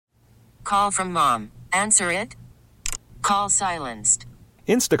call from mom. Answer it. Call silenced.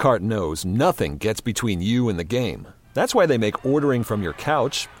 Instacart knows nothing gets between you and the game. That's why they make ordering from your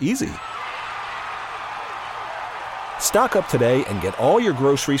couch easy. Stock up today and get all your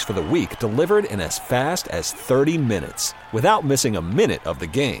groceries for the week delivered in as fast as 30 minutes without missing a minute of the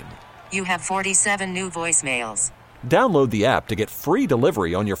game. You have 47 new voicemails. Download the app to get free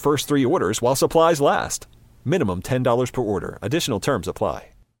delivery on your first 3 orders while supplies last. Minimum $10 per order. Additional terms apply.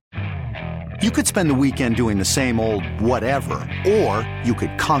 You could spend the weekend doing the same old whatever, or you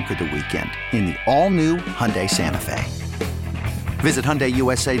could conquer the weekend in the all-new Hyundai Santa Fe. Visit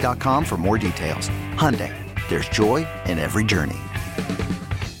HyundaiUSA.com for more details. Hyundai, there's joy in every journey.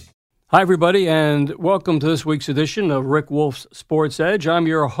 Hi, everybody, and welcome to this week's edition of Rick Wolf's Sports Edge. I'm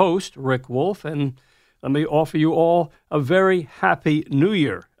your host, Rick Wolf, and let me offer you all a very happy new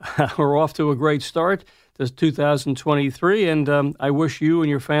year. We're off to a great start. This 2023, and I wish you and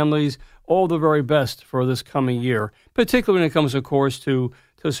your families all the very best for this coming year, particularly when it comes, of course, to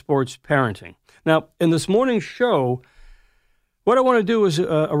sports parenting. Now, in this morning's show, what I want to do is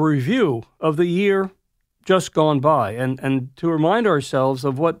a review of the year just gone by, and to remind ourselves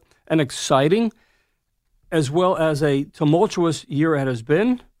of what an exciting as well as a tumultuous year it has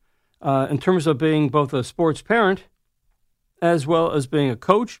been in terms of being both a sports parent as well as being a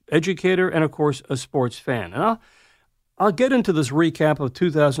coach, educator, and, of course, a sports fan. And I'll get into this recap of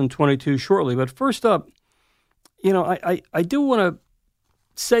 2022 shortly, but first up, you know, I do want to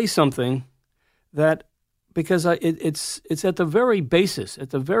say something that, because it's at the very basis, at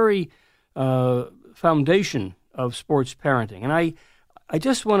the very foundation of sports parenting, and I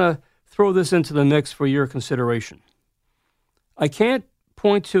just want to throw this into the mix for your consideration. I can't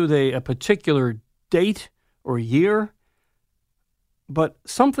point to a particular date or year, but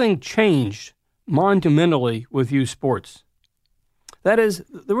something changed monumentally with youth sports. That is,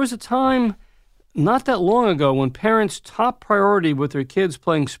 there was a time not that long ago when parents' top priority with their kids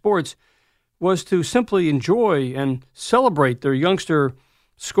playing sports was to simply enjoy and celebrate their youngster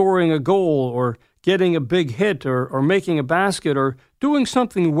scoring a goal or getting a big hit or making a basket or doing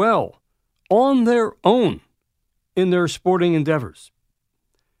something well on their own in their sporting endeavors.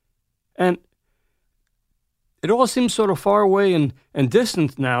 And it all seems sort of far away and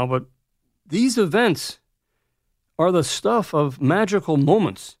distant now, but these events are the stuff of magical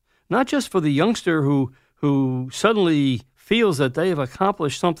moments, not just for the youngster who suddenly feels that they have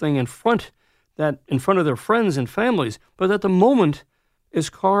accomplished something in front of their friends and families, but that the moment is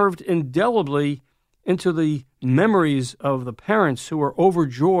carved indelibly into the memories of the parents who are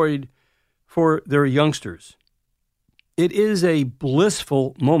overjoyed for their youngsters. It is a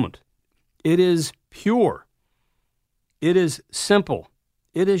blissful moment. It is pure. It is simple.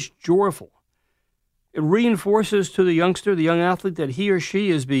 It is joyful. It reinforces to the youngster, the young athlete, that he or she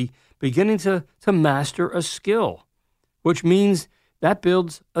is beginning to master a skill, which means that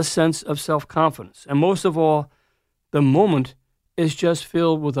builds a sense of self-confidence. And most of all, the moment is just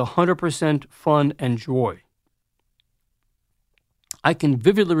filled with 100% fun and joy. I can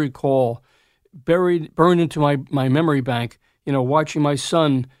vividly recall, burned into my memory bank, watching my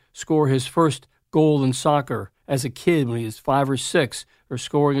son score his first goal in soccer as a kid when he was 5 or 6, or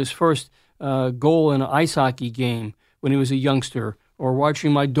scoring his first goal in an ice hockey game when he was a youngster, or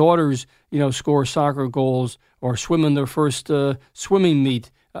watching my daughters, score soccer goals or swim in their first swimming meet,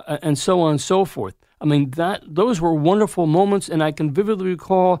 and so on and so forth. I mean, those were wonderful moments, and I can vividly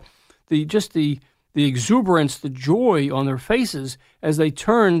recall the exuberance, the joy on their faces as they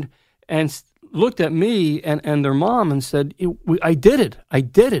turned and looked at me and their mom and said, I did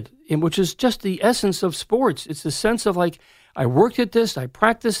it, which is just the essence of sports. It's the sense of like, I worked at this, I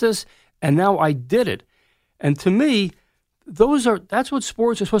practiced this, and now I did it. And to me, that's what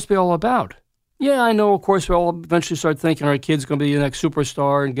sports are supposed to be all about. Yeah, I know, of course, we all eventually start thinking our kid's going to be the next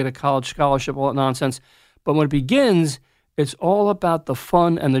superstar and get a college scholarship, all that nonsense. But when it begins, it's all about the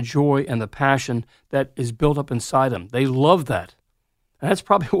fun and the joy and the passion that is built up inside them. They love that. And that's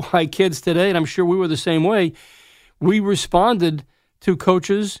probably why kids today, and I'm sure we were the same way, we responded to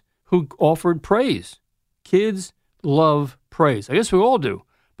coaches who offered praise. Kids love praise. I guess we all do,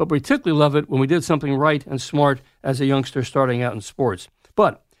 but we particularly love it when we did something right and smart as a youngster starting out in sports.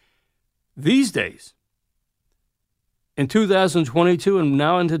 But these days, in 2022 and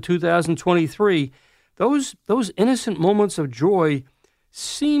now into 2023, those innocent moments of joy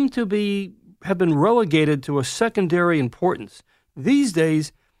seem to have been relegated to a secondary importance. These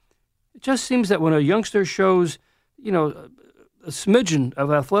days, it just seems that when a youngster shows, a smidgen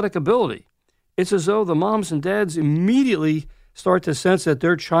of athletic ability, it's as though the moms and dads immediately start to sense that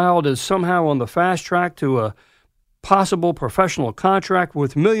their child is somehow on the fast track to possible professional contract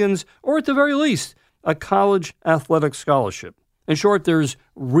worth millions, or at the very least, a college athletic scholarship. In short, there's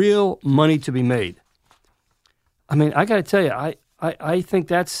real money to be made. I mean, I got to tell you, I think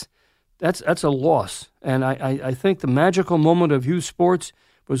that's a loss. And I think the magical moment of youth sports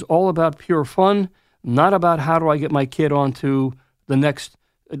was all about pure fun, not about how do I get my kid onto the next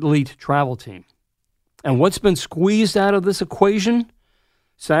elite travel team. And what's been squeezed out of this equation?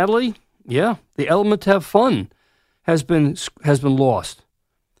 Sadly, the element to have fun has been lost.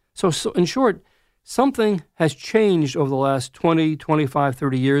 So in short, something has changed over the last 20, 25,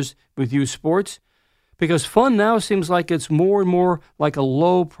 30 years with youth sports, because fun now seems like it's more and more like a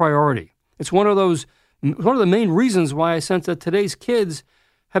low priority. It's one of the main reasons why I sense that today's kids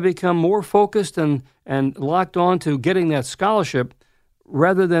have become more focused and locked on to getting that scholarship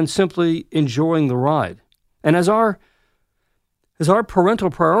rather than simply enjoying the ride. And as our parental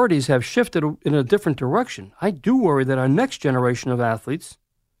priorities have shifted in a different direction, I do worry that our next generation of athletes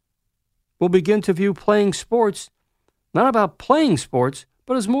will begin to view playing sports not about playing sports,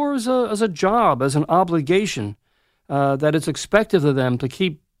 but as more as a job, as an obligation, that it's expected of them to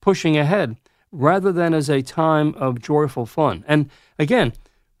keep pushing ahead, rather than as a time of joyful fun. And again,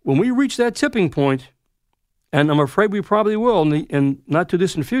 when we reach that tipping point, and I'm afraid we probably will in not too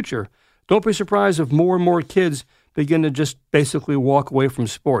distant future, don't be surprised if more and more kids begin to just basically walk away from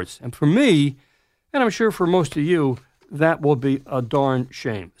sports. And for me, and I'm sure for most of you, that will be a darn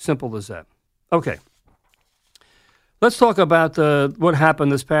shame. Simple as that. Okay. Let's talk about what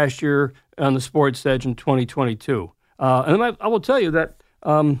happened this past year on the Sports Edge in 2022. And I will tell you that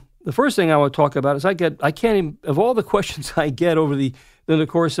the first thing I would talk about is of all the questions I get over the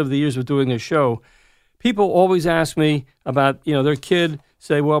course of the years of doing this show, people always ask me about, their kid,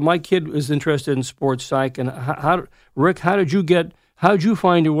 say, well, my kid is interested in sports psych, and Rick, how did you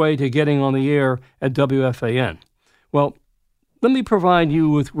find your way to getting on the air at WFAN? Well, let me provide you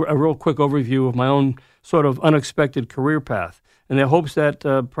with a real quick overview of my own sort of unexpected career path, in the hopes that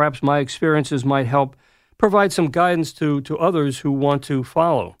perhaps my experiences might help provide some guidance to others who want to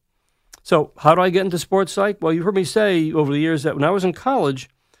follow. So how do I get into sports psych? Well, you've heard me say over the years that when I was in college,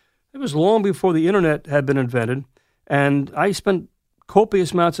 it was long before the internet had been invented, and I spent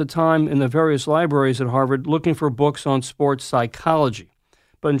copious amounts of time in the various libraries at Harvard looking for books on sports psychology.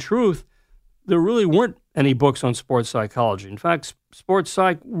 But in truth, there really weren't any books on sports psychology. In fact, sports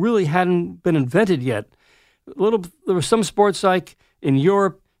psych really hadn't been invented yet. There was some sports psych in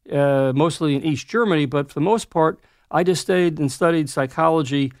Europe, mostly in East Germany, but for the most part, I just stayed and studied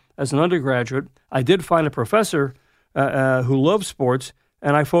psychology as an undergraduate. I did find a professor who loved sports,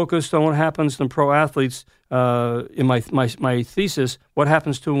 and I focused on what happens to pro athletes in my thesis, what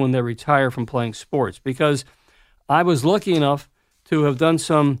happens to them when they retire from playing sports. Because I was lucky enough to have done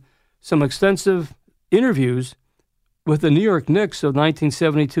some extensive interviews with the New York Knicks of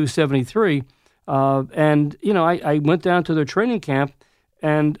 1972-73, and I went down to their training camp,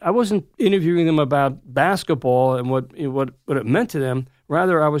 and I wasn't interviewing them about basketball and what it meant to them.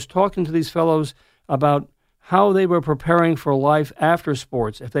 Rather, I was talking to these fellows about how they were preparing for life after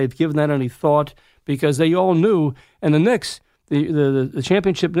sports, if they'd given that any thought, because they all knew, and the Knicks, the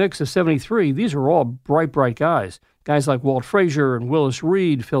championship Knicks of 73, these are all bright guys. Guys like Walt Frazier and Willis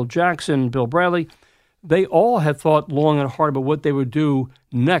Reed, Phil Jackson, Bill Bradley, they all had thought long and hard about what they would do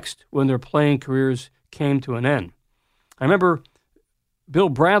next when their playing careers came to an end. I remember Bill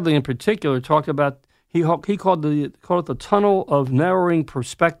Bradley in particular talked about, he called it the tunnel of narrowing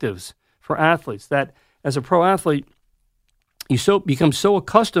perspectives for athletes, that as a pro athlete, you become so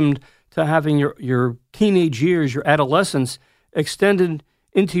accustomed to having your teenage years, your adolescence, extended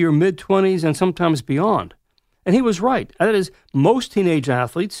into your mid-20s and sometimes beyond. And he was right. That is, most teenage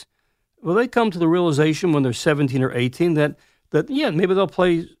athletes, well, they come to the realization when they're 17 or 18 that maybe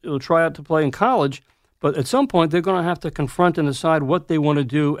they'll try out to play in college, but at some point they're going to have to confront and decide what they want to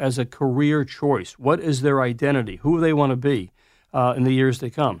do as a career choice. What is their identity? Who they want to be in the years to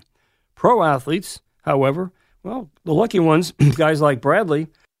come. Pro athletes, however, well, the lucky ones, guys like Bradley,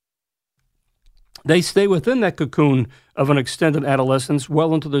 they stay within that cocoon of an extended adolescence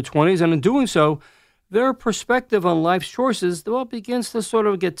well into their 20s, and in doing so, their perspective on life's choices, begins to sort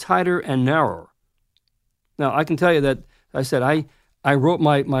of get tighter and narrower. Now, I can tell you that, I said, I wrote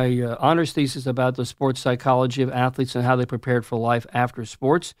my honors thesis about the sports psychology of athletes and how they prepared for life after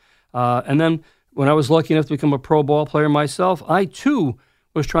sports. And then when I was lucky enough to become a pro ball player myself, I too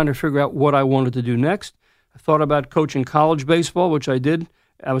was trying to figure out what I wanted to do next. I thought about coaching college baseball, which I did.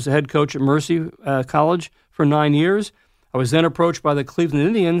 I was a head coach at Mercy College for 9 years. I was then approached by the Cleveland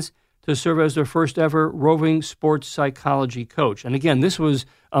Indians to serve as their first ever roving sports psychology coach. And again, this was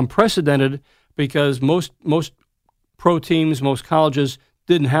unprecedented because most pro teams, most colleges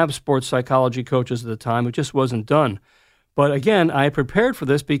didn't have sports psychology coaches at the time. It just wasn't done. But again, I prepared for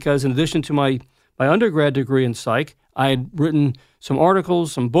this because in addition to my undergrad degree in psych, I had written some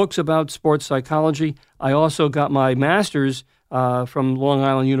articles, some books about sports psychology. I also got my master's from Long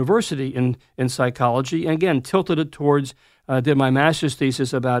Island University in psychology, and again, tilted it towards, did my master's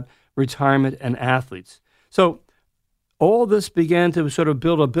thesis about retirement and athletes. So all this began to sort of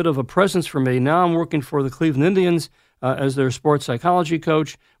build a bit of a presence for me. Now I'm working for the Cleveland Indians as their sports psychology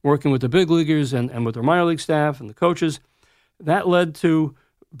coach, working with the big leaguers and with their minor league staff and the coaches. That led to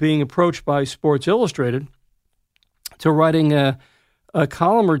being approached by Sports Illustrated to writing a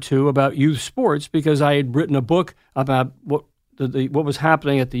column or two about youth sports because I had written a book about what was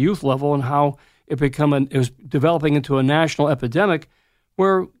happening at the youth level and how it was developing into a national epidemic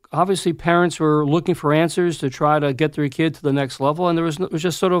where obviously parents were looking for answers to try to get their kid to the next level, and it was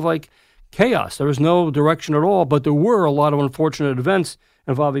just sort of like chaos. There was no direction at all, but there were a lot of unfortunate events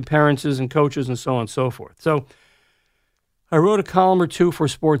involving parents and coaches and so on and so forth. So I wrote a column or two for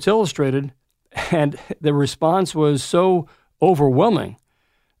Sports Illustrated, and the response was so overwhelming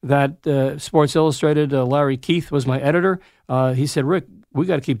that Sports Illustrated, Larry Keith was my editor. He said, Rick, we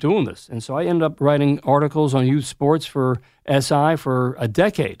got to keep doing this. And so I ended up writing articles on youth sports for SI for a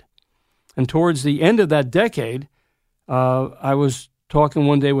decade. And towards the end of that decade, I was talking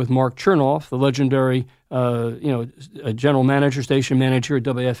one day with Mark Chernoff, the legendary general manager, station manager at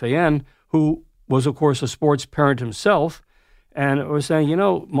WFAN, who was, of course, a sports parent himself. And I was saying,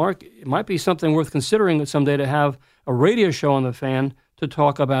 Mark, it might be something worth considering someday to have a radio show on the Fan to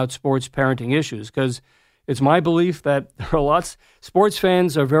talk about sports parenting issues, because it's my belief that there are sports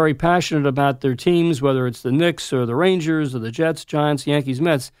fans are very passionate about their teams, whether it's the Knicks or the Rangers or the Jets, Giants, Yankees,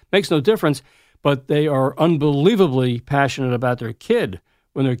 Mets. Makes no difference, but they are unbelievably passionate about their kid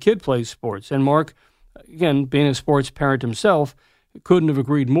when their kid plays sports. And Mark, again, being a sports parent himself, couldn't have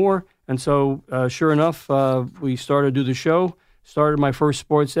agreed more. And so, sure enough, we started to do the show, started my first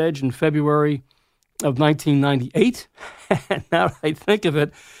Sports Edge in February of 1998. And now I think of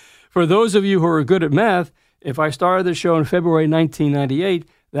it, for those of you who are good at math, if I started the show in February 1998,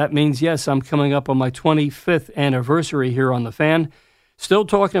 that means, yes, I'm coming up on my 25th anniversary here on The Fan. Still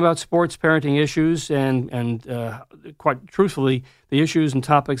talking about sports parenting issues and quite truthfully, the issues and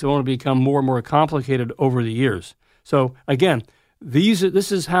topics have only become more and more complicated over the years. So again,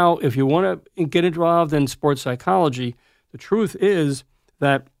 this is how, if you want to get involved in sports psychology, the truth is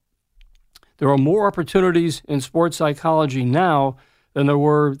that there are more opportunities in sports psychology now than there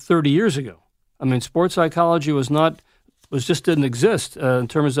were 30 years ago. I mean, sports psychology just didn't exist in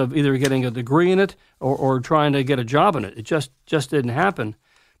terms of either getting a degree in it or trying to get a job in it. It just didn't happen.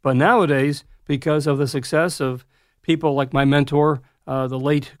 But nowadays, because of the success of people like my mentor, the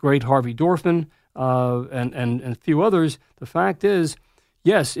late, great Harvey Dorfman, and a few others, the fact is,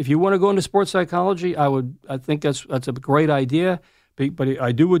 yes, if you want to go into sports psychology, I think that's a great idea. But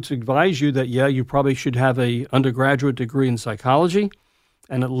I would advise you that, you probably should have a undergraduate degree in psychology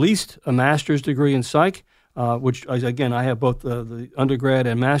and at least a master's degree in psych, which, again, I have both the undergrad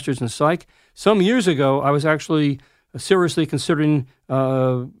and master's in psych. Some years ago, I was actually seriously considering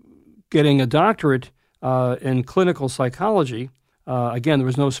getting a doctorate in clinical psychology. Again, there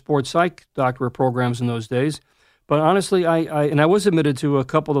was no sports psych doctorate programs in those days. But honestly, I was admitted to a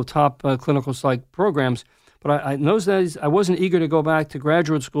couple of top clinical psych programs, but in those days, I wasn't eager to go back to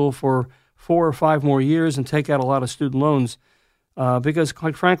graduate school for 4 or 5 more years and take out a lot of student loans because,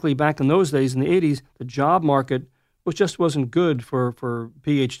 quite frankly, back in those days, in the 80s, the job market wasn't good for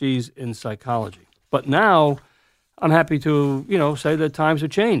PhDs in psychology. But now, I'm happy to say that times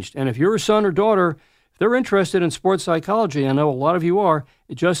have changed. And if you're a son or daughter, if they're interested in sports psychology, I know a lot of you are,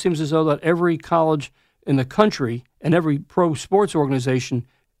 it just seems as though that every college in the country and every pro sports organization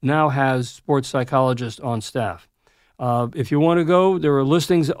now has sports psychologists on staff. If you want to go, there are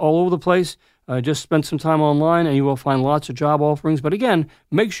listings all over the place. Just spend some time online and you will find lots of job offerings. But again,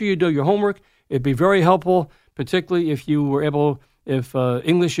 make sure you do your homework. It'd be very helpful, particularly if you were if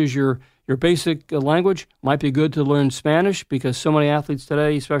English is your basic language. Might be good to learn Spanish because so many athletes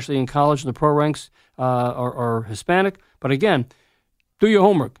today, especially in college and the pro ranks, are Hispanic. But again, do your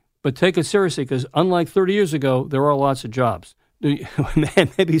homework, but take it seriously because unlike 30 years ago, there are lots of jobs.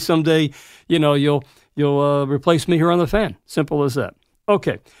 Maybe someday, you'll replace me here on the Fan. Simple as that.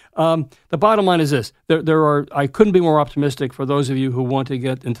 Okay. The bottom line is this. I couldn't be more optimistic for those of you who want to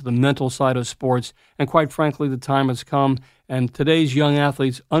get into the mental side of sports. And quite frankly, the time has come. And today's young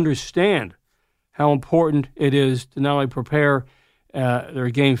athletes understand how important it is to not only prepare their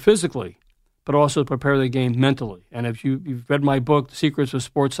game physically, but also prepare their game mentally. And if you've read my book, The Secrets of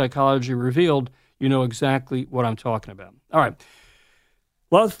Sports Psychology Revealed, you know exactly what I'm talking about. All right.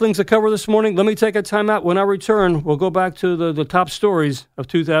 A lot of things to cover this morning. Let me take a time out. When I return, we'll go back to the top stories of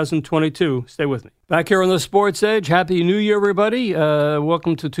 2022. Stay with me. Back here on the Sports Edge. Happy New Year, everybody.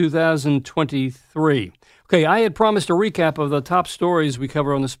 Welcome to 2023. Okay, I had promised a recap of the top stories we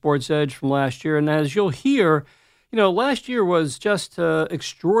cover on the Sports Edge from last year. And as you'll hear, last year was just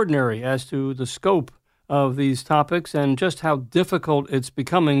extraordinary as to the scope of these topics and just how difficult it's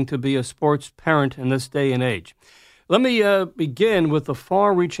becoming to be a sports parent in this day and age. Let me begin with the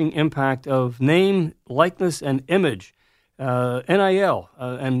far-reaching impact of name, likeness, and image, NIL,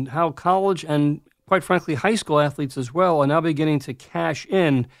 and how college and, quite frankly, high school athletes as well are now beginning to cash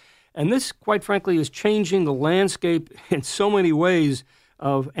in. And this, quite frankly, is changing the landscape in so many ways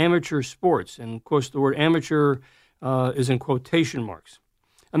of amateur sports. And, of course, the word amateur is in quotation marks.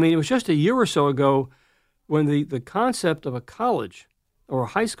 I mean, it was just a year or so ago when the concept of a college or a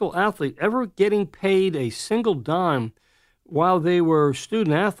high school athlete ever getting paid a single dime while they were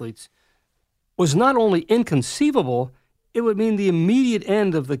student athletes was not only inconceivable, it would mean the immediate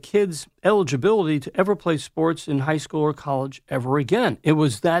end of the kid's eligibility to ever play sports in high school or college ever again. It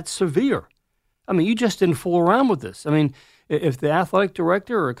was that severe. I mean, you just didn't fool around with this. I mean, if the athletic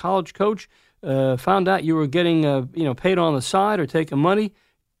director or a college coach found out you were getting paid on the side or taking money,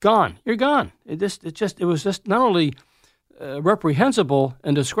 gone. You're gone. It was just not only reprehensible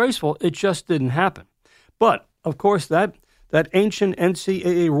and disgraceful, it just didn't happen. But, of course, that ancient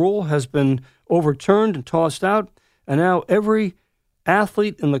NCAA rule has been overturned and tossed out, and now every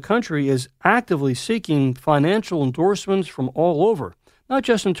athlete in the country is actively seeking financial endorsements from all over, not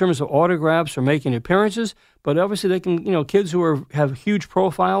just in terms of autographs or making appearances, but obviously they can, kids who have huge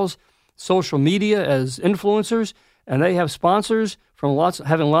profiles, social media as influencers, and they have sponsors from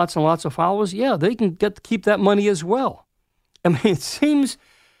having lots and lots of followers, they can keep that money as well. I mean, it seems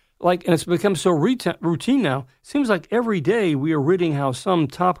like, and it's become so routine now, it seems like every day we are reading how some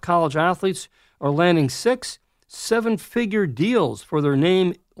top college athletes are landing 6-7-figure deals for their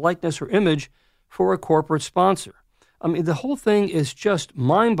name, likeness, or image for a corporate sponsor. I mean, the whole thing is just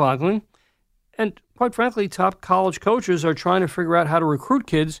mind-boggling. And quite frankly, top college coaches are trying to figure out how to recruit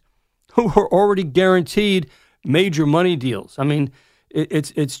kids who are already guaranteed major money deals. I mean,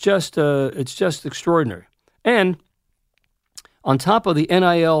 it's just extraordinary. And on top of the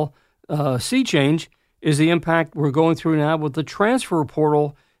NIL sea change is the impact we're going through now with the transfer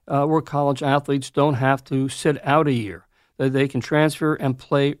portal, where college athletes don't have to sit out a year. They can transfer and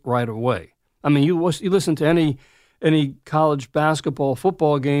play right away. I mean, you listen to any college basketball,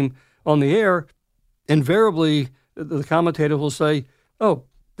 football game on the air, invariably the commentator will say, oh,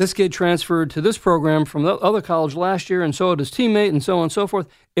 this kid transferred to this program from the other college last year, and so did his teammate, and so on and so forth.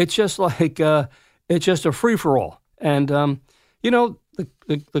 It's just like it's just a free-for-all. And,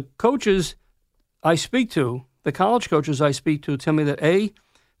 the coaches I speak to, the college coaches I speak to tell me that,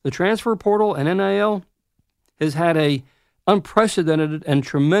 the transfer portal and NIL has had a unprecedented and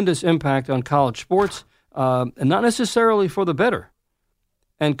tremendous impact on college sports, and not necessarily for the better.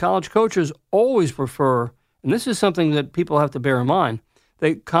 And college coaches always prefer, and this is something that people have to bear in mind,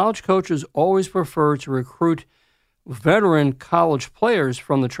 college coaches always prefer to recruit veteran college players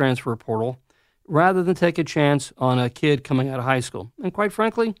from the transfer portal rather than take a chance on a kid coming out of high school. And quite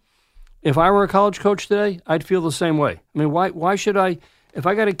frankly, if I were a college coach today, I'd feel the same way. I mean, why should I, if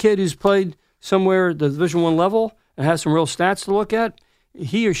I got a kid who's played somewhere at the Division I level and has some real stats to look at,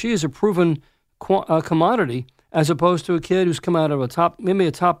 he or she is a proven commodity, as opposed to a kid who's come out of maybe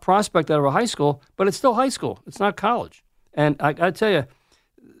a top prospect out of a high school, but it's still high school. It's not college. And I tell you,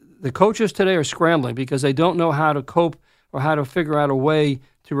 the coaches today are scrambling because they don't know how to cope or how to figure out a way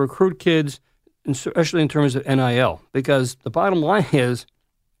to recruit kids, especially in terms of NIL. Because the bottom line is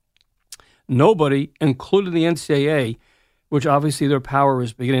nobody, including the NCAA, which obviously their power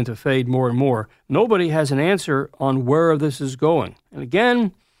is beginning to fade more and more, nobody has an answer on where this is going. And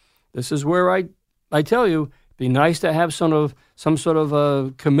again, this is where I tell you, it'd be nice to have some sort of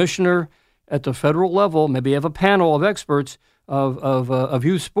a commissioner at the federal level, maybe have a panel of experts of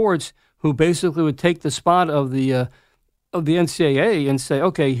youth sports who basically would take the spot of the NCAA and say,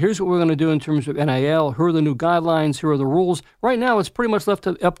 okay, here's what we're going to do in terms of NIL. Here are the new guidelines. Here are the rules. Right now, it's pretty much left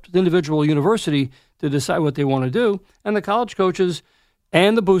up to the individual university to decide what they want to do, and the college coaches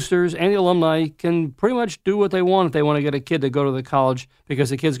and the boosters and the alumni can pretty much do what they want if they want to get a kid to go to the college because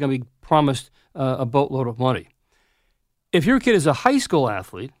the kid's going to be promised a boatload of money. If your kid is a high school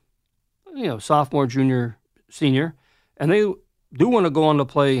athlete, sophomore, junior, senior, and they do want to go on to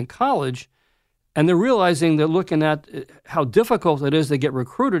play in college, and they're realizing they're looking at how difficult it is to get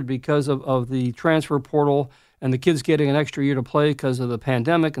recruited because of the transfer portal and the kids getting an extra year to play because of the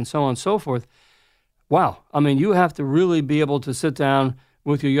pandemic and so on and so forth, wow. I mean, you have to really be able to sit down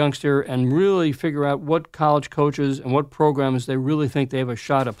with your youngster and really figure out what college coaches and what programs they really think they have a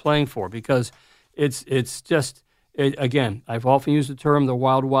shot at playing for, because it's just, again, I've often used the term the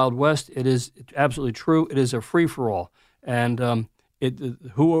wild, wild west. It is absolutely true. It is a free-for-all. And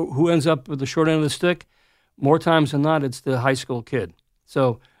who ends up with the short end of the stick? More times than not, it's the high school kid.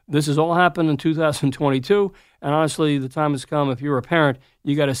 So this has all happened in 2022, and honestly, the time has come. If you're a parent,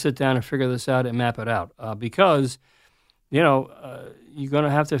 you got to sit down and figure this out and map it out, because you're going to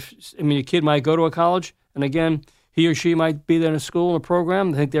have to. I mean, a kid might go to a college, and again, he or she might be there in a school in a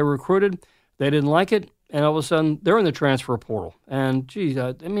program. They think they were recruited, they didn't like it, and all of a sudden they're in the transfer portal. And geez,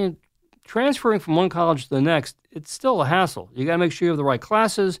 I mean, transferring from one college to the next, it's still a hassle. You got to make sure you have the right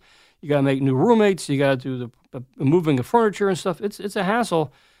classes. You got to make new roommates. You got to do the moving of furniture and stuff. It's a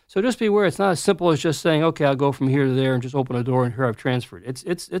hassle. So just be aware. It's not as simple as just saying, okay, I'll go from here to there and just open a door and here I've transferred.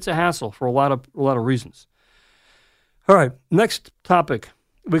 It's a hassle for a lot of reasons. All right, next topic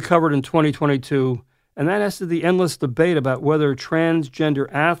we covered in 2022, and that has to do the endless debate about whether transgender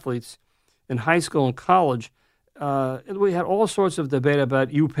athletes in high school and college. We had all sorts of debate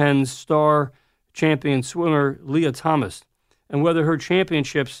about UPenn's star champion swimmer Leah Thomas, and whether her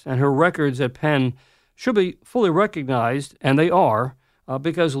championships and her records at Penn should be fully recognized, and they are,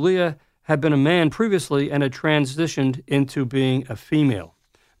 because Leah had been a man previously and had transitioned into being a female.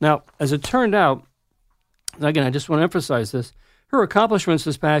 Now, as it turned out, again, I just want to emphasize this, her accomplishments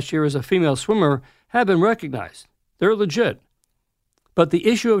this past year as a female swimmer have been recognized. They're legit. But the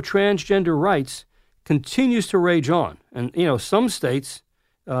issue of transgender rights continues to rage on. And, some states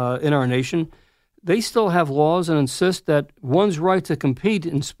in our nation, they still have laws and insist that one's right to compete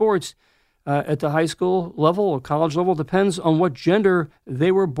in sports at the high school level or college level depends on what gender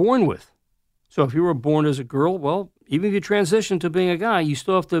they were born with. So if you were born as a girl, well, even if you transition to being a guy, you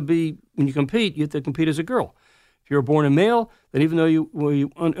still have to be, when you have to compete as a girl. If you were born a male, then even though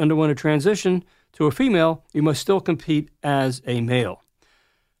you underwent a transition to a female, you must still compete as a male.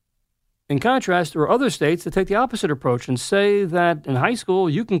 In contrast, there are other states that take the opposite approach and say that in high school,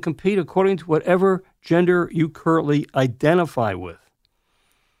 you can compete according to whatever gender you currently identify with.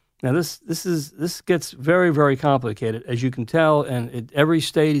 Now, this gets very, very complicated, as you can tell, and every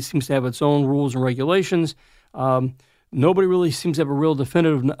state seems to have its own rules and regulations. Nobody really seems to have a real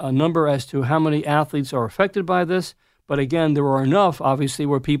definitive number as to how many athletes are affected by this. But again, there are enough, obviously,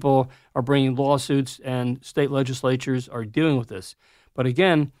 where people are bringing lawsuits and state legislatures are dealing with this. But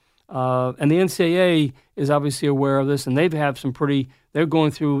again, and the NCAA is obviously aware of this, and they've unwritten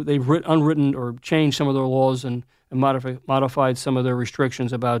or changed some of their laws and modified some of their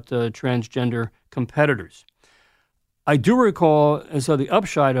restrictions about transgender competitors. I do recall, and so the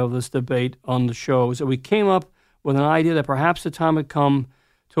upshot of this debate on the show is that we came up with an idea that perhaps the time had come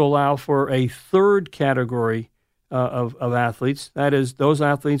to allow for a third category of athletes, that is, those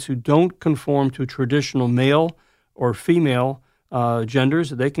athletes who don't conform to traditional male or female genders,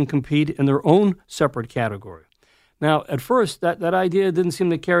 that they can compete in their own separate category. Now, at first, that idea didn't seem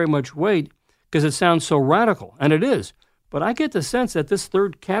to carry much weight because it sounds so radical, and it is. But I get the sense that this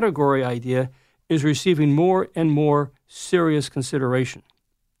third category idea is receiving more and more serious consideration.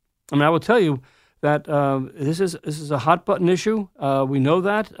 I mean, I will tell you that this is a hot-button issue. We know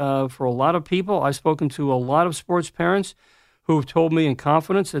that for a lot of people. I've spoken to a lot of sports parents who have told me in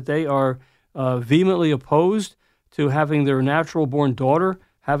confidence that they are vehemently opposed to having their natural-born daughter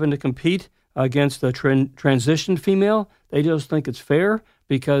having to compete against a transitioned female. They just think it's fair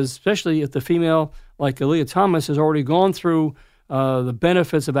because, especially if the female, like Leah Thomas, has already gone through the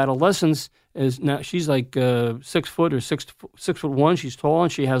benefits of adolescence. Now she's like 6 foot or 6'1". She's tall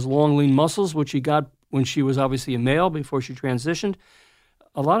and she has long, lean muscles, which she got when she was obviously a male before she transitioned.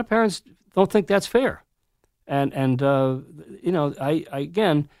 A lot of parents don't think that's fair, and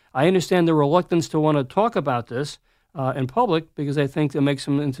I understand the reluctance to want to talk about this in public because they think it makes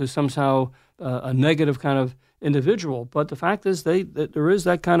them into somehow a negative kind of individual. But the fact is, that there is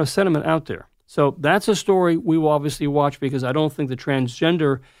that kind of sentiment out there. So that's a story we will obviously watch because I don't think the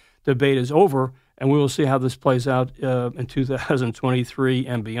transgender debate is over, and we will see how this plays out in 2023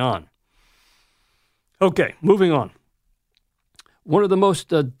 and beyond. Okay, moving on. One of the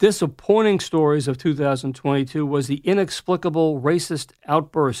most disappointing stories of 2022 was the inexplicable racist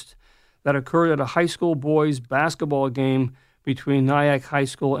outburst that occurred at a high school boys basketball game between Nyack High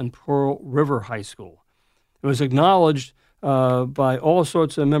School and Pearl River High School. It was acknowledged by all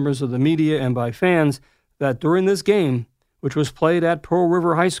sorts of members of the media and by fans that during this game, which was played at Pearl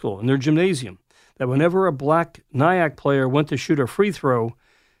River High School in their gymnasium, that whenever a black Nyack player went to shoot a free throw,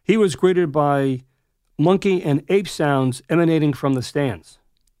 he was greeted by monkey and ape sounds emanating from the stands.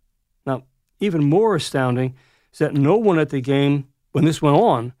 Now, even more astounding is that no one at the game, when this went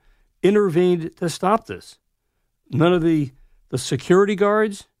on, intervened to stop this. None of the security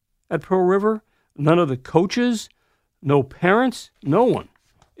guards at Pearl River, none of the coaches, no parents, no one.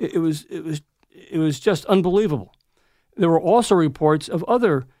 It was just unbelievable. There were also reports of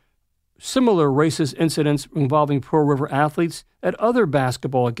other similar racist incidents involving Pearl River athletes at other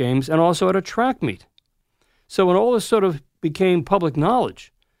basketball games and also at a track meet. So when all this sort of became public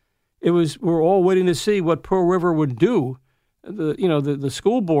knowledge, we were all waiting to see what Pearl River would do. The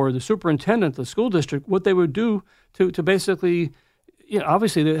school board, the superintendent, the school district, what they would do to basically,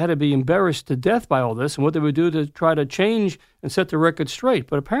 obviously they had to be embarrassed to death by all this, and what they would do to try to change and set the record straight.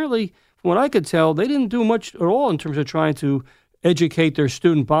 But apparently, from what I could tell, they didn't do much at all in terms of trying to educate their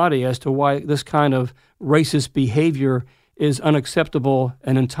student body as to why this kind of racist behavior is unacceptable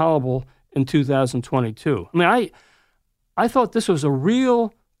and intolerable in 2022. I mean, I thought this was a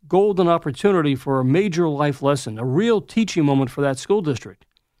real golden opportunity for a major life lesson, a real teaching moment for that school district.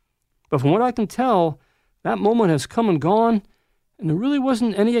 But from what I can tell, that moment has come and gone, and there really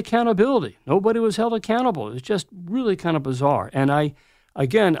wasn't any accountability. Nobody was held accountable. It's just really kind of bizarre. And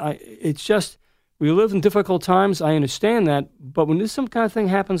it's just, we live in difficult times. I understand that. But when some kind of thing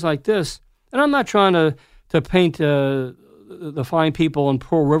happens like this, and I'm not trying to paint the fine people in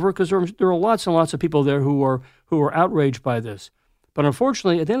Pearl River, because there are lots and lots of people there who are outraged by this. But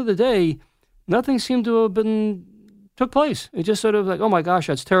unfortunately, at the end of the day, nothing seemed to have took place. It just sort of like, oh my gosh,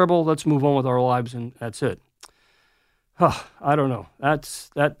 that's terrible. Let's move on with our lives, and that's it. I don't know.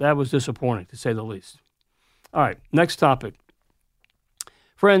 That was disappointing, to say the least. All right, next topic.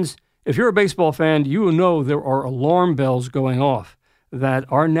 Friends, if you're a baseball fan, you will know there are alarm bells going off that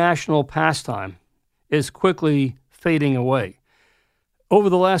our national pastime is quickly fading away. Over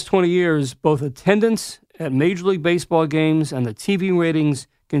the last 20 years, both attendance at Major League Baseball games and the TV ratings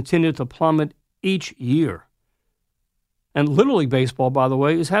continue to plummet each year. And Little League Baseball, by the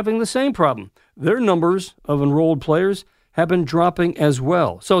way, is having the same problem. Their numbers of enrolled players have been dropping as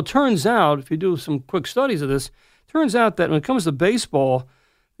well. So it turns out, if you do some quick studies of this, it turns out that when it comes to baseball,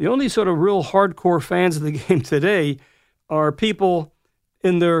 the only sort of real hardcore fans of the game today are people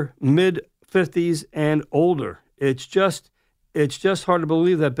in their mid-50s and older. It's just hard to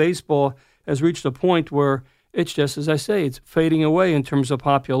believe that baseball has reached a point where it's just, as I say, it's fading away in terms of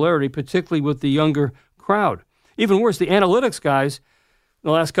popularity, particularly with the younger crowd. Even worse, the analytics guys in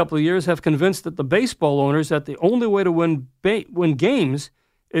the last couple of years have convinced that the baseball owners that the only way to win games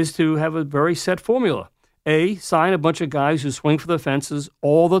is to have a very set formula. A, sign a bunch of guys who swing for the fences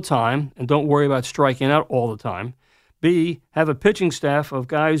all the time and don't worry about striking out all the time. B, have a pitching staff of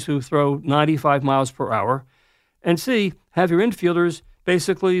guys who throw 95 miles per hour. And C, have your infielders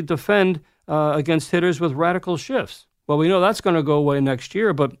basically defend against hitters with radical shifts. Well, we know that's going to go away next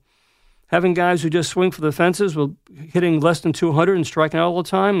year, but having guys who just swing for the fences with hitting less than 200 and striking out all the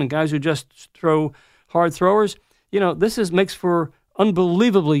time, and guys who just throw hard throwers, this makes for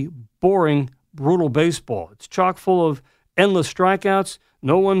unbelievably boring, brutal baseball. It's chock full of endless strikeouts.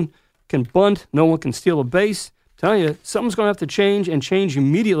 No one can bunt. No one can steal a base. I'm telling you, something's going to have to change, and change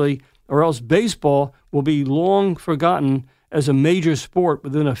immediately, or else baseball will be long forgotten as a major sport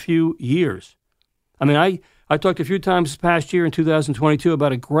within a few years. I mean, I talked a few times this past year in 2022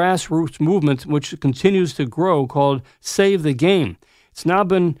 about a grassroots movement which continues to grow called Save the Game. It's now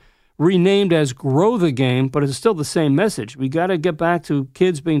been renamed as Grow the Game, but it's still the same message. We got to get back to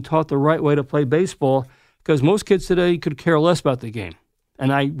kids being taught the right way to play baseball, because most kids today could care less about the game.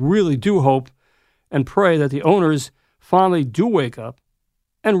 And I really do hope and pray that the owners finally do wake up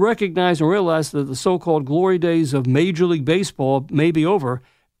and recognize and realize that the so-called glory days of Major League Baseball may be over,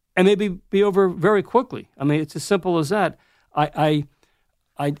 and maybe be over very quickly. I mean, it's as simple as that. I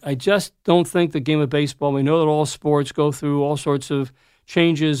just don't think the game of baseball, we know that all sports go through all sorts of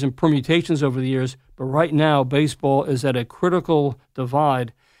changes and permutations over the years, but right now baseball is at a critical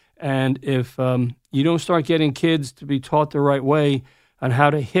divide. And if you don't start getting kids to be taught the right way on how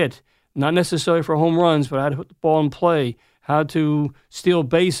to hit, not necessarily for home runs, but how to put the ball in play, how to steal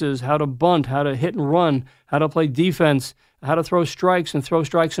bases, how to bunt, how to hit and run, how to play defense, how to throw strikes and throw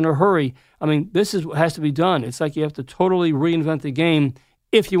strikes in a hurry. I mean, this is what has to be done. It's like you have to totally reinvent the game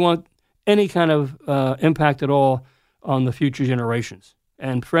if you want any kind of impact at all on the future generations.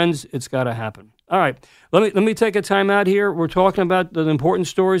 And friends, it's got to happen. All right, let me take a time out here. We're talking about the important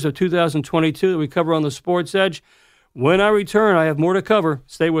stories of 2022 that we cover on the Sports Edge. When I return, I have more to cover.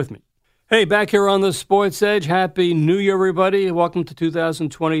 Stay with me. Hey, back here on the Sports Edge. Happy New Year, everybody. Welcome to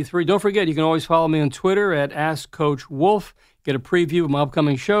 2023. Don't forget, you can always follow me on Twitter at AskCoachWolf. Get a preview of my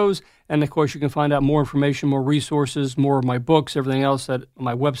upcoming shows. And, of course, you can find out more information, more resources, more of my books, everything else at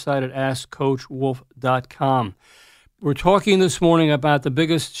my website at AskCoachWolf.com. We're talking this morning about the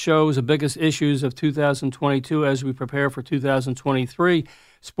biggest shows, the biggest issues of 2022 as we prepare for 2023.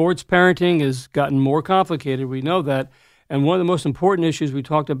 Sports parenting has gotten more complicated. We know that. And one of the most important issues we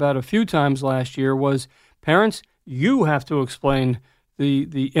talked about a few times last year was, parents, you have to explain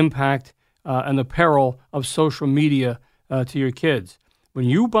the impact and the peril of social media to your kids. When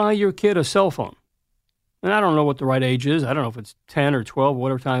you buy your kid a cell phone, and I don't know what the right age is. I don't know if it's 10 or 12,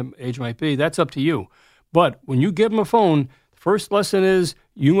 whatever time age might be. That's up to you. But when you give them a phone, the first lesson is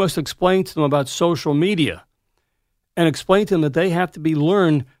you must explain to them about social media and explain to them that they have to be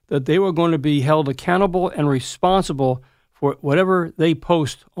learned that they were going to be held accountable and responsible for whatever they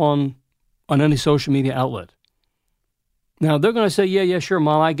post on any social media outlet. Now, they're going to say, yeah, sure,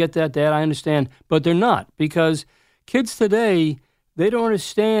 Mom, I get that, Dad, I understand. But they're not, because kids today, they don't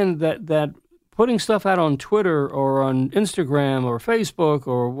understand that putting stuff out on Twitter or on Instagram or Facebook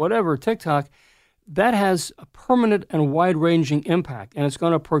or whatever, TikTok, that has a permanent and wide-ranging impact, and it's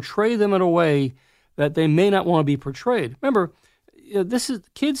going to portray them in a way that they may not want to be portrayed. Remember,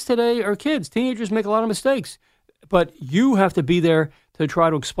 kids today are kids. Teenagers make a lot of mistakes. But you have to be there to try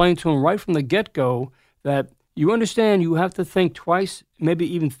to explain to them right from the get-go that you understand you have to think twice, maybe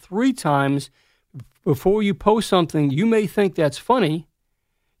even 3 times before you post something. You may think that's funny.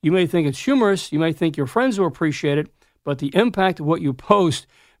 You may think it's humorous. You may think your friends will appreciate it. But the impact of what you post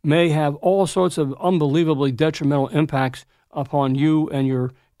may have all sorts of unbelievably detrimental impacts upon you and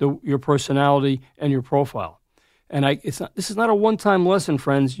your personality and your profile. And this is not a one-time lesson,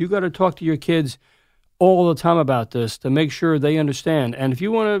 friends. You got to talk to your kids all the time about this to make sure they understand. And if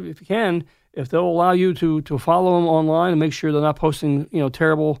you can, if they'll allow you to follow them online and make sure they're not posting,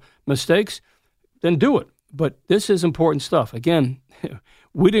 terrible mistakes, then do it. But this is important stuff. Again,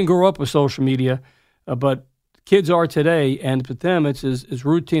 we didn't grow up with social media, but kids are today, and for them it's as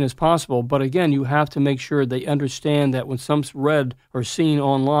routine as possible. But again, you have to make sure they understand that when something's read or seen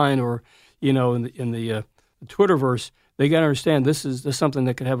online or, in the Twitterverse, they got to understand this is something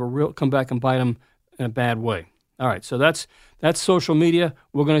that could have a real come back and bite them in a bad way. All right, so that's social media.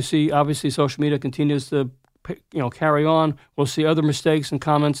 We're going to see, obviously, social media continues to carry on. We'll see other mistakes and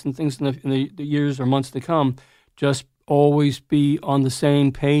comments and things in the years or months to come. Just always be on the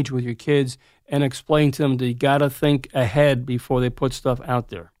same page with your kids and explain to them that you got to think ahead before they put stuff out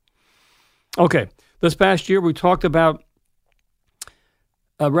there. Okay, this past year we talked about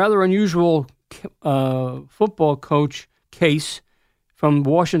a rather unusual football coach case from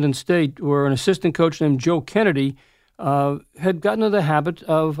Washington State, where an assistant coach named Joe Kennedy had gotten into the habit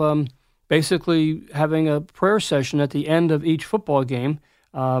of basically having a prayer session at the end of each football game.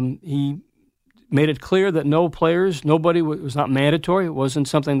 He made it clear that nobody was not mandatory. It wasn't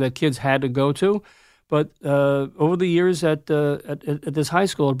something that kids had to go to. But over the years at this high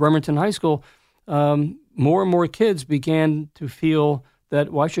school, at Bremerton High School, more and more kids began to feel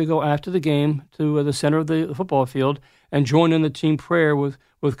that why should go after the game to the center of the football field and join in the team prayer with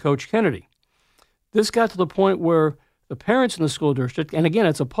Coach Kennedy. This got to the point where the parents in the school district, and again,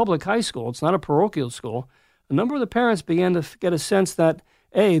 it's a public high school, it's not a parochial school, a number of the parents began to get a sense that,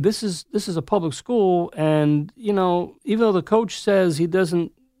 hey, this is a public school, and, even though the coach says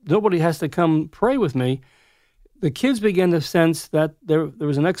nobody has to come pray with me, the kids began to sense that there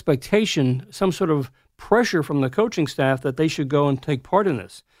was an expectation, some sort of pressure from the coaching staff that they should go and take part in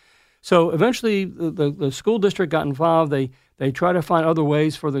this. So eventually the school district got involved. They tried to find other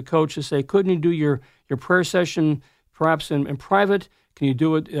ways for the coach to say, couldn't you do your prayer session perhaps in private? Can you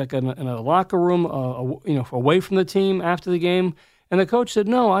do it like in a locker room, away from the team after the game? And the coach said,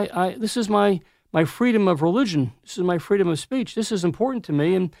 no, I this is my freedom of religion. This is my freedom of speech. This is important to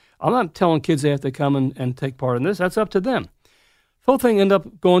me, and I'm not telling kids they have to come and take part in this. That's up to them. The whole thing ended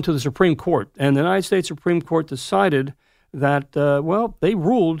up going to the Supreme Court, and the United States Supreme Court decided that, they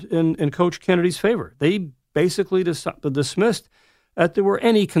ruled in Coach Kennedy's favor. They basically dismissed that there were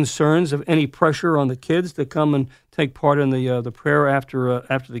any concerns of any pressure on the kids to come and take part in the prayer after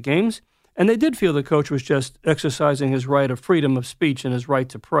the games, and they did feel the coach was just exercising his right of freedom of speech and his right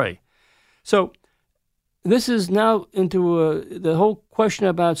to pray. So this is now into the whole question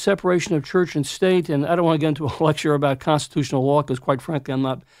about separation of church and state, and I don't want to get into a lecture about constitutional law because, quite frankly, I'm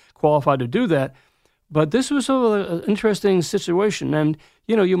not qualified to do that. But this was sort of an interesting situation, and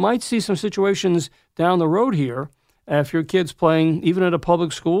you might see some situations down the road here if your kid's playing even at a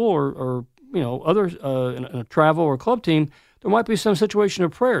public school or other in a travel or club team. There might be some situation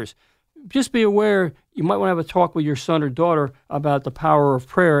of prayers. just be aware you might want to have a talk with your son or daughter about the power of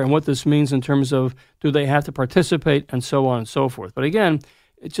prayer and what this means in terms of do they have to participate and so on and so forth. But again,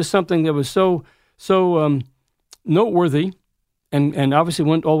 it's just something that was so noteworthy and obviously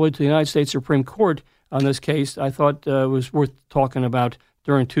went all the way to the United States Supreme Court on this case. I thought was worth talking about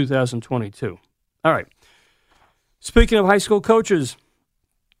during 2022. All right. Speaking of high school coaches,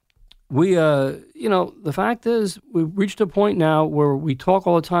 we, the fact is we've reached a point now where we talk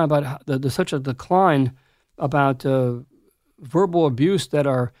all the time about there's such a decline about verbal abuse that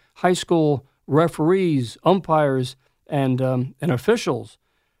our high school referees, umpires, and officials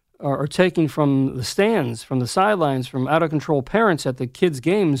are taking from the stands, from the sidelines, from out-of-control parents at the kids'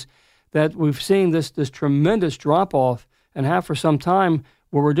 games, that we've seen this tremendous drop-off and have for some time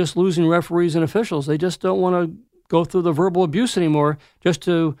where we're just losing referees and officials. They just don't want to go through the verbal abuse anymore just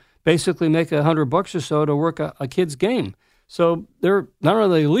to basically make $100 or so to work a kid's game. So they're not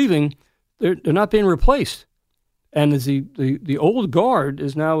only leaving, they're not being replaced. And as the old guard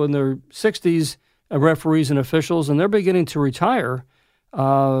is now in their 60s, referees and officials, and they're beginning to retire.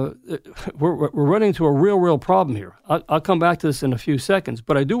 We're running into a real problem here. I'll come back to this in a few seconds,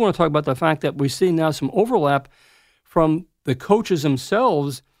 but I do want to talk about the fact that we see now some overlap from the coaches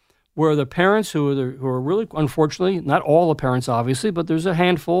themselves, where the parents who are really, unfortunately, not all the parents obviously, but there's a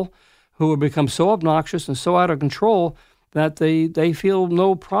handful who have become so obnoxious and so out of control that they feel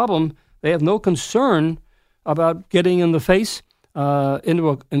no problem. They have no concern about getting in the face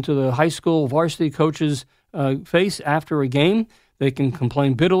into the high school varsity coach's face after a game. They can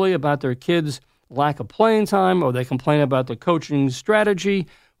complain bitterly about their kids' lack of playing time, or they complain about the coaching strategy,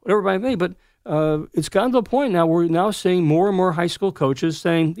 whatever it might be. But it's gotten to a point now where we're now seeing more and more high school coaches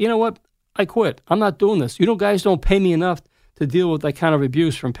saying, you know what, I quit. I'm not doing this. Guys don't pay me enough to deal with that kind of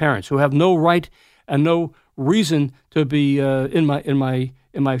abuse from parents who have no right and no reason to be in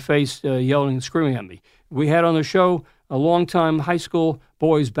my face yelling and screaming at me. We had on the show a longtime high school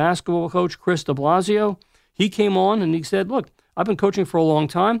boys basketball coach, Chris de Blasio. He came on and he said, look, I've been coaching for a long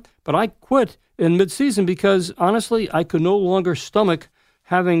time, but I quit in midseason because, honestly, I could no longer stomach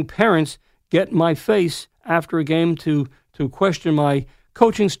having parents get in my face after a game to question my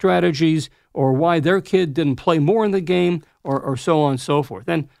coaching strategies or why their kid didn't play more in the game or so on and so forth.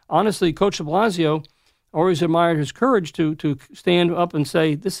 And honestly, Coach de Blasio always admired his courage to stand up and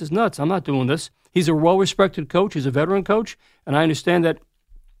say, this is nuts, I'm not doing this. He's a well-respected coach, he's a veteran coach, and I understand that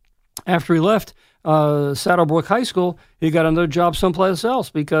after he left Saddlebrook High School, he got another job someplace else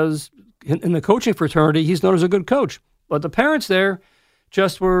because in the coaching fraternity, he's known as a good coach. But the parents there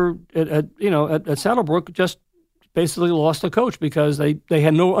just were at Saddlebrook just basically lost a coach because they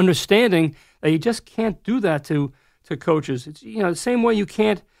had no understanding that you just can't do that to coaches. It's the same way you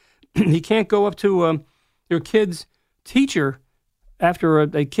can't go up to your kid's teacher after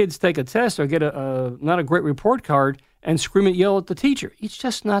the kids take a test or get a not a great report card and scream and yell at the teacher. It's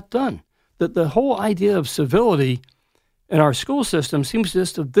just not done. The whole idea of civility in our school system seems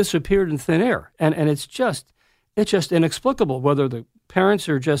just to have disappeared in thin air, and it's just inexplicable. Whether the parents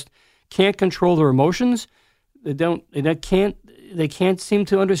are just can't control their emotions, they can't seem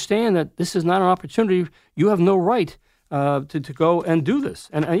to understand that this is not an opportunity. You have no right to go and do this.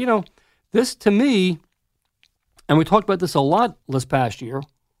 And this to me, and we talked about this a lot this past year.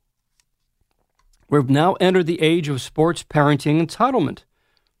 We've now entered the age of sports parenting entitlement.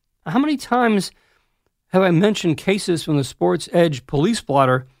 How many times have I mentioned cases from the Sports Edge police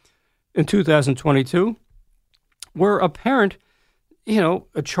blotter in 2022 where a parent,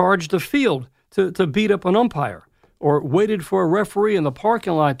 charged the field to beat up an umpire or waited for a referee in the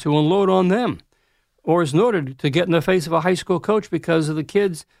parking lot to unload on them or is noted to get in the face of a high school coach because of the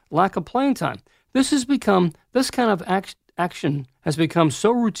kid's lack of playing time. This kind of action has become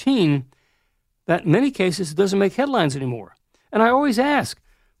so routine that in many cases it doesn't make headlines anymore. And I always ask,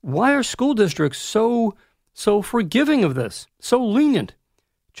 why are school districts so forgiving of this, so lenient?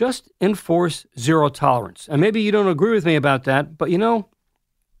 Just enforce zero tolerance. And maybe you don't agree with me about that, but in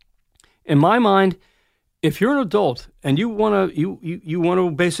my mind, if you're an adult and you want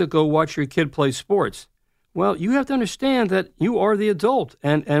to basically go watch your kid play sports, well, you have to understand that you are the adult.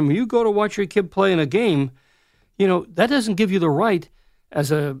 And when you go to watch your kid play in a game, that doesn't give you the right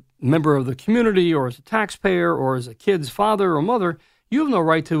as a member of the community or as a taxpayer or as a kid's father or mother. You have no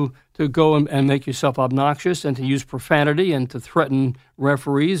right to go and make yourself obnoxious and to use profanity and to threaten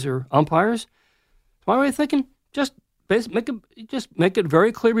referees or umpires. My way of thinking, just make it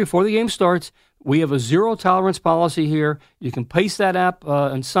very clear before the game starts. We have a zero tolerance policy here. You can paste that app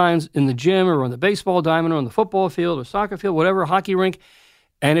and signs in the gym or on the baseball diamond or on the football field or soccer field, whatever, hockey rink.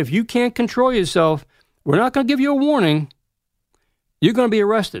 And if you can't control yourself, we're not going to give you a warning. you're going to be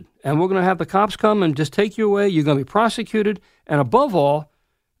arrested, and we're going to have the cops come and just take you away. You're going to be prosecuted, and above all,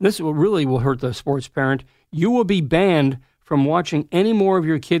 this really will hurt the sports parent, you will be banned from watching any more of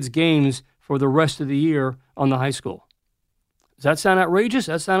your kids' games for the rest of the year on the high school. Does that sound outrageous?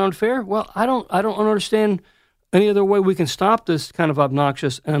 Does that sound unfair? Well, I don't understand any other way we can stop this kind of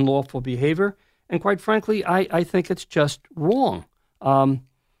obnoxious and unlawful behavior. And quite frankly, I think it's just wrong. And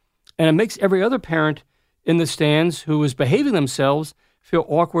it makes every other parent in the stands who is behaving themselves feel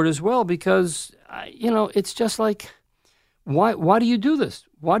awkward as well, because, it's just like, why do you do this?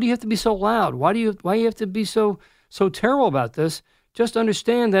 Why do you have to be so loud? Why do you have to be so terrible about this? Just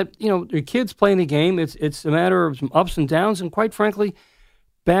understand that, your kid's playing the game. It's a matter of some ups and downs, and quite frankly,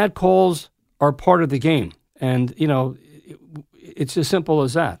 bad calls are part of the game. And, it's as simple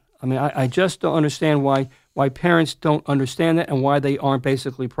as that. I mean, I just don't understand why parents don't understand that and why they aren't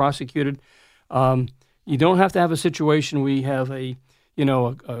basically prosecuted. You don't have to have a situation where you have a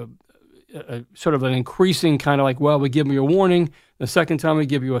sort of an increasing kind of like, well, we give you a warning. The second time we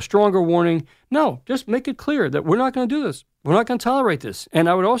give you a stronger warning. No, just make it clear that we're not going to do this. We're not going to tolerate this. And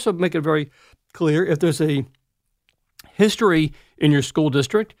I would also make it very clear if there's a history in your school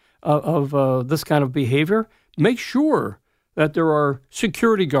district of this kind of behavior, make sure that there are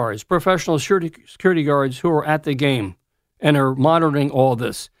security guards, professional security guards who are at the game and are monitoring all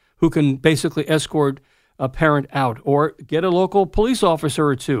this, who can basically escort a parent out or get a local police officer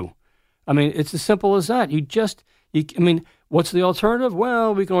or two. I mean, it's as simple as that. What's the alternative?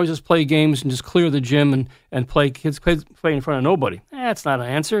 Well, we can always just play games and just clear the gym and play in front of nobody. That's not an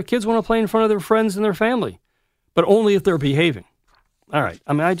answer. Kids want to play in front of their friends and their family, but only if they're behaving. All right.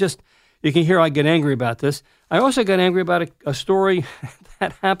 I mean, you can hear I get angry about this. I also got angry about a story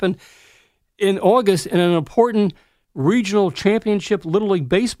that happened in August in an important regional championship Little League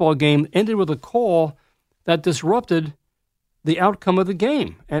baseball game, ended with a call that disrupted the outcome of the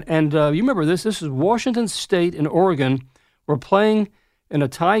game. And you remember this. This is Washington State and Oregon were playing in a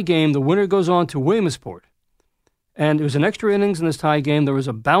tie game. The winner goes on to Williamsport. And it was an extra innings in this tie game. There was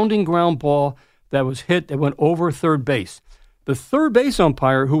a bounding ground ball that was hit that went over third base. The third base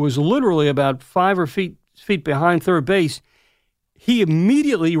umpire, who was literally about 5 feet behind third base, he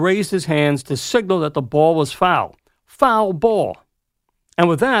immediately raised his hands to signal that the ball was foul. Foul ball. And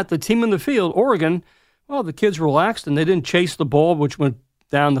with that, the team in the field, Oregon, well, the kids relaxed and they didn't chase the ball, which went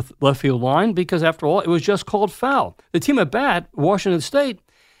down the left field line, because after all, it was just called foul. The team at bat, Washington State,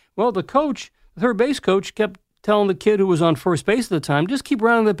 well, the third base coach, kept telling the kid who was on first base at the time, just keep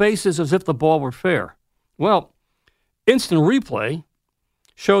rounding the bases as if the ball were fair. Well, instant replay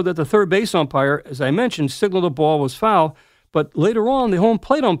showed that the third base umpire, as I mentioned, signaled the ball was foul, but later on, the home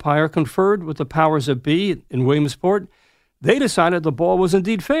plate umpire conferred with the powers that be in Williamsport. They decided the ball was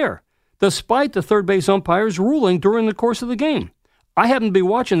indeed fair, despite the third base umpire's ruling during the course of the game. I happened to be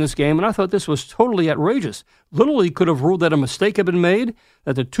watching this game, and I thought this was totally outrageous. Little League could have ruled that a mistake had been made,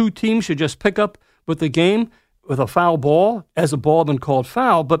 that the two teams should just pick up with the game with a foul ball, as the ball had been called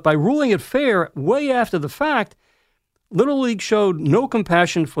foul, but by ruling it fair way after the fact, Little League showed no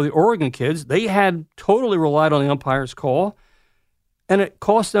compassion for the Oregon kids. They had totally relied on the umpire's call, and it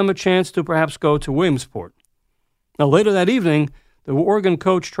cost them a chance to perhaps go to Williamsport. Now, later that evening, the Oregon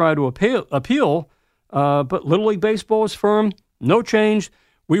coach tried to appeal, but Little League baseball was firm. No change.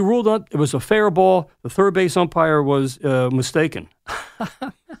 We ruled on it was a fair ball. The third base umpire was mistaken.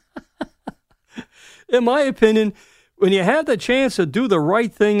 In my opinion, when you have the chance to do the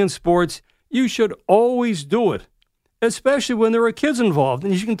right thing in sports, you should always do it, especially when there are kids involved.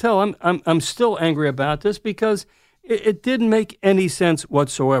 And as you can tell, I'm still angry about this because it didn't make any sense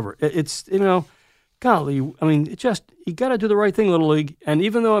whatsoever. It's golly, I mean, you got to do the right thing, Little League. And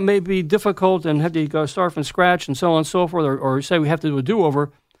even though it may be difficult and have to go start from scratch and so on and so forth, or say we have to do a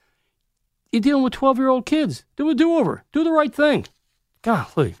do-over, you're dealing with 12-year-old kids. Do a do-over. Do the right thing.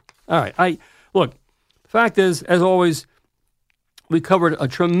 Golly. All right. Look, the fact is, as always, we covered a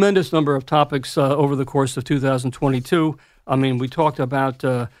tremendous number of topics over the course of 2022. I mean, we talked about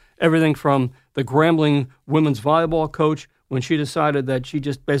everything from the Grambling women's volleyball coach, when she decided that she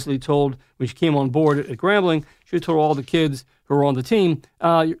just basically told, when she came on board at Grambling, she told all the kids who were on the team,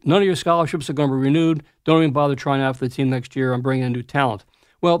 none of your scholarships are going to be renewed. Don't even bother trying out for the team next year. I'm bringing in new talent.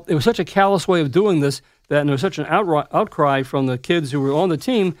 Well, it was such a callous way of doing this and there was such an outcry from the kids who were on the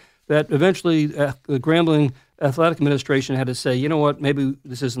team that eventually the Grambling Athletic Administration had to say, you know what, maybe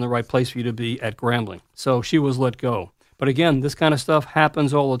this isn't the right place for you to be at Grambling. So she was let go. But again, this kind of stuff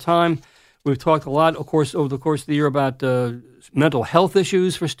happens all the time. We've talked a lot, of course, over the course of the year about mental health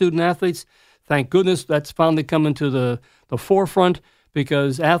issues for student athletes. Thank goodness that's finally coming to the forefront.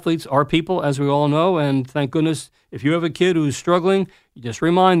 because athletes are people, as we all know, and thank goodness if you have a kid who's struggling, you just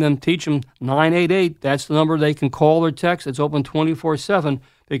remind them, teach them 988. That's the number they can call or text. It's open 24/7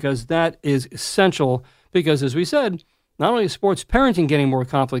 because that is essential because, as we said, not only is sports parenting getting more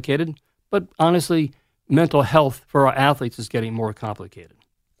complicated, but honestly, mental health for our athletes is getting more complicated.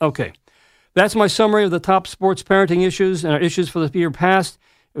 Okay, that's my summary of the top sports parenting issues and our issues for the year past.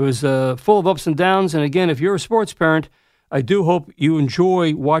 It was full of ups and downs, and again, if you're a sports parent, I do hope you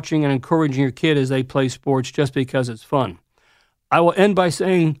enjoy watching and encouraging your kid as they play sports just because it's fun. I will end by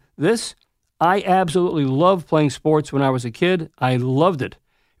saying this. I absolutely loved playing sports when I was a kid. I loved it.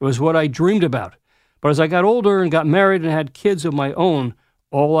 It was what I dreamed about. But as I got older and got married and had kids of my own,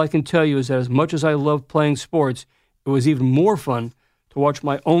 all I can tell you is that as much as I loved playing sports, it was even more fun to watch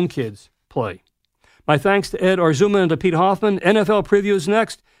my own kids play. My thanks to Ed Arzuma and to Pete Hoffman. NFL preview is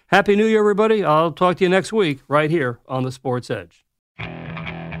next. Happy New Year, everybody. I'll talk to you next week right here on The Sports Edge.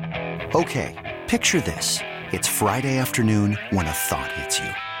 Okay, picture this. It's Friday afternoon when a thought hits you.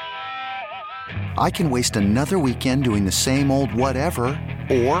 I can waste another weekend doing the same old whatever,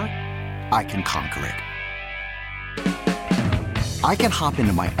 or I can conquer it. I can hop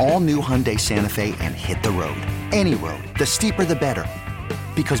into my all-new Hyundai Santa Fe and hit the road. Any road. The steeper, the better.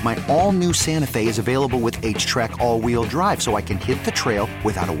 Because my all-new Santa Fe is available with H-Track all-wheel drive, so I can hit the trail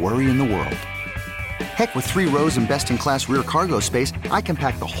without a worry in the world. Heck, with 3 rows and best-in-class rear cargo space, I can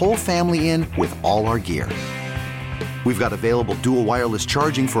pack the whole family in with all our gear. We've got available dual wireless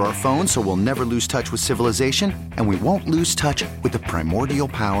charging for our phones, so we'll never lose touch with civilization, and we won't lose touch with the primordial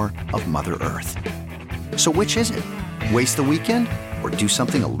power of Mother Earth. So which is it? Waste the weekend or do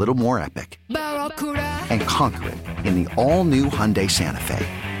something a little more epic? And conquer it in the all-new Hyundai Santa Fe.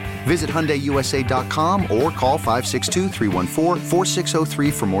 Visit HyundaiUSA.com or call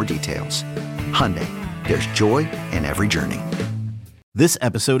 562-314-4603 for more details. Hyundai, there's joy in every journey. This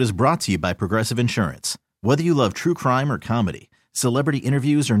episode is brought to you by Progressive Insurance. Whether you love true crime or comedy, celebrity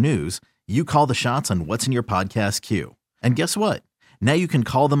interviews or news, you call the shots on what's in your podcast queue. And guess what? Now you can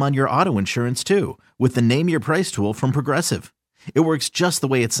call them on your auto insurance too with the Name Your Price tool from Progressive. It works just the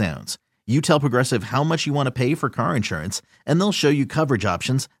way it sounds. You tell Progressive how much you want to pay for car insurance, and they'll show you coverage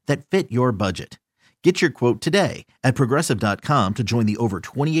options that fit your budget. Get your quote today at Progressive.com to join the over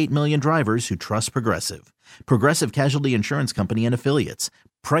 28 million drivers who trust Progressive. Progressive Casualty Insurance Company and Affiliates.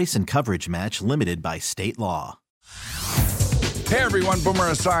 Price and coverage match limited by state law. Hey everyone, Boomer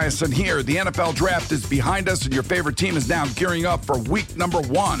Esiason here. The NFL Draft is behind us and your favorite team is now gearing up for week number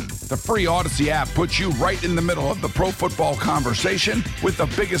 1. The free Odyssey app puts you right in the middle of the pro football conversation with the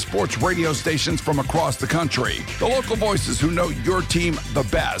biggest sports radio stations from across the country. The local voices who know your team the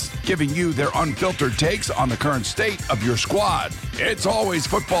best, giving you their unfiltered takes on the current state of your squad. It's always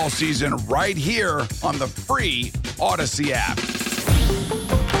football season right here on the free Odyssey app.